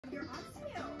you're on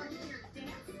sale. Are you here to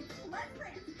dance? Let's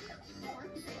dance. 4,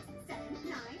 6, 7,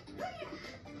 9. Booyah!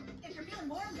 If you're feeling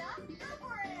warmed up, go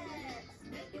for it.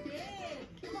 Make it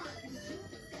big. Come on, 2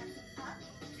 steps up,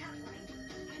 tap right,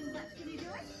 and left. Can you do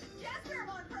it? Jasper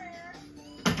on prayer.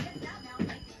 Get down now,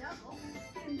 make it double,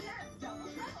 and that's double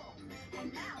trouble. And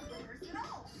now reverse it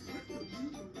all.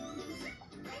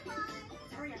 Hey, fine.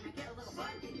 Sorry, I might get a little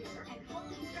funky here, and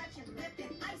hold, stretch, and lift,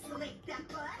 and isolate that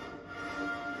butt.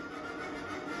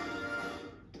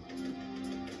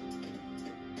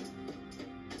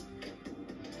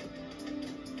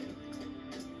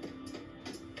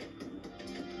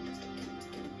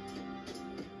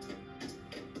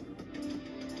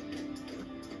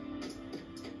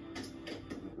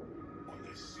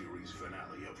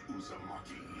 Finale of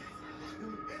Uzumaki.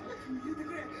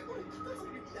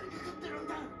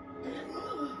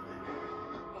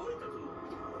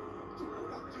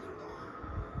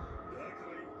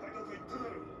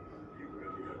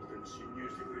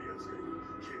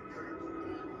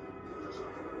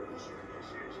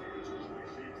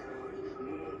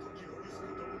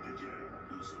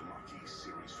 Uzumaki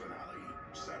series finale,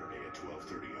 Saturday at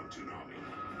 12:30 on Toonami.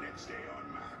 Next day on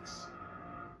Max.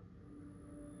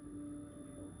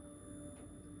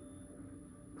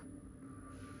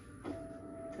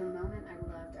 The moment I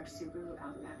loved our Subaru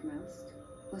Outback most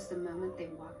was the moment they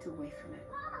walked away from it.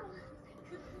 Oh, thank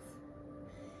goodness.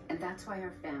 And that's why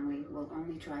our family will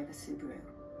only drive a Subaru.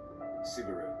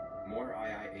 Subaru. More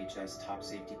IIHS Top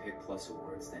Safety Pick Plus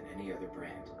awards than any other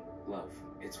brand. Love.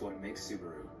 It's what makes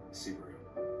Subaru, Subaru.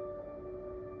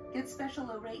 Get special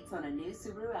low rates on a new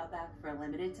Subaru Outback for a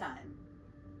limited time.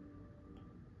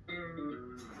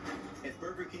 At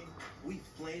Burger King, we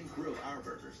flame grill our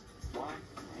burgers. Why?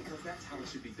 Because that's how it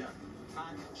should be done.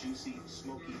 Hot, juicy,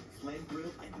 smoky, flame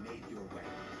grilled and made your way.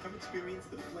 Come experience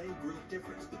the flame grill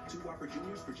difference with 2 Whopper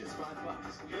Juniors for just $5.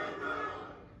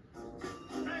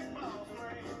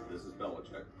 This is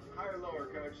Belichick. Higher, lower,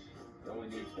 coach. It only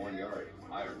needs 1 yard.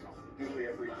 Higher. Duly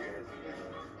appreciated.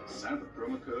 Sign up with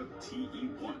promo code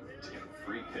TE1 to get a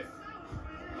free pick.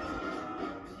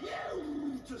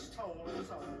 You just told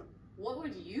us all. What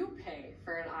would you pay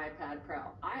for an iPad Pro?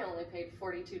 I only paid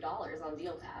 $42 on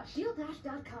DealDash.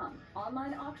 DealDash.com.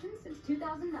 Online auction since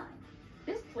 2009.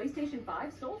 This PlayStation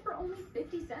 5 sold for only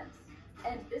 50 cents.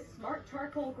 And this smart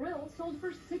charcoal grill sold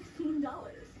for $16.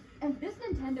 And this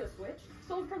Nintendo Switch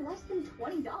sold for less than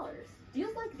 $20.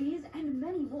 Deals like these and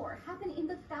many more happen in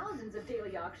the thousands of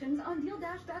daily auctions on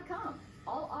DealDash.com.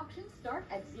 All auctions start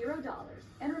at $0.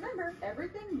 And remember,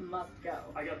 everything must go.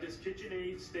 I got this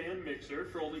KitchenAid stand mixer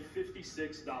for only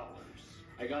 $56.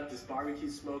 I got this barbecue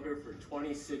smoker for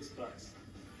 26 bucks.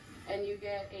 And you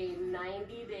get a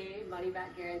 90-day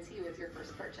money-back guarantee with your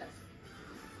first purchase.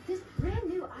 This brand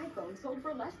new iPhone sold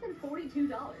for less than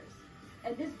 $42.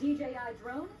 And this DJI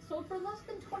drone sold for less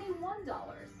than $21.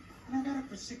 And I got it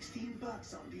for 16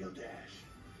 bucks on DealDash.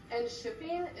 And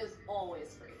shipping is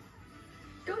always free.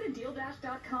 Go to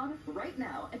DealDash.com right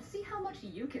now and see how much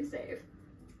you can save.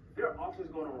 There are offers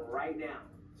going on right now.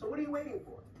 So what are you waiting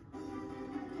for?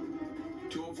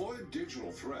 To avoid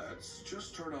digital threats,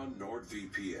 just turn on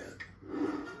NordVPN.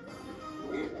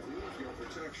 It improves your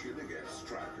protection against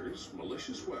trackers,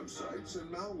 malicious websites, and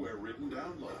malware-ridden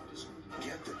downloads.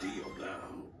 Get the deal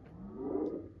now.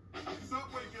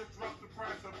 Subway just dropped the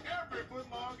price of every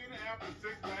footlong in the app to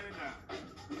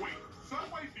 $6.99. Wait,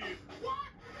 Subway did what?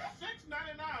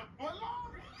 $6.99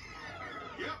 footlong?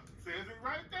 Yep, says it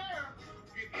right there.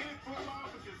 Get any footlong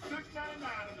for just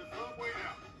 $6.99 in the Subway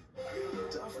app.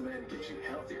 Tough Men gives you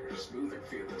healthier, smoother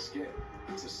feeling skin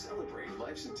to celebrate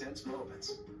life's intense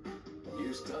moments.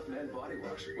 Use Tough Men Body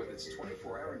Wash with its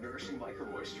 24-hour nourishing micro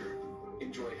moisture.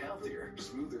 Enjoy healthier,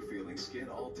 smoother feeling skin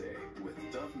all day with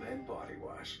Tough Men Body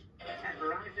Wash. At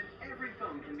Verizon, every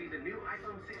phone can be the new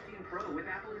iPhone 16 Pro with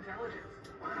Apple Intelligence.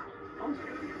 Wow, phones are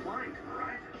going to be flying to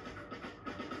Verizon.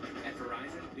 At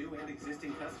Verizon, new and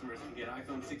existing customers can get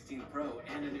iPhone 16 Pro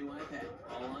and a new iPad,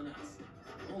 all on us.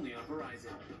 Only on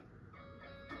Verizon.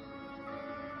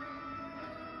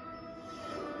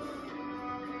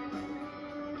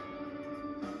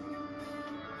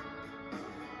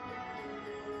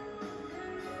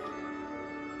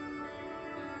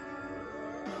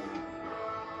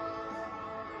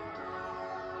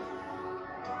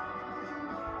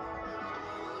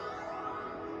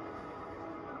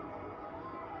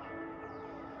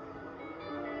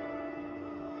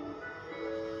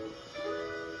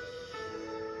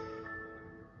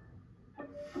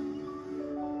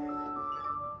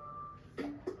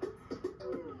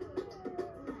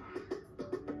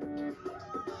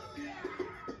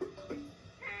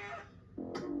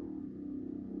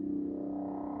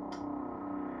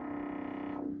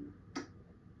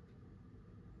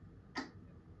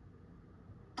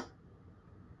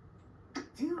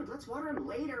 Dude, let's water him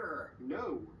later.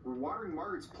 No, we're watering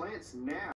Margaret's plants now.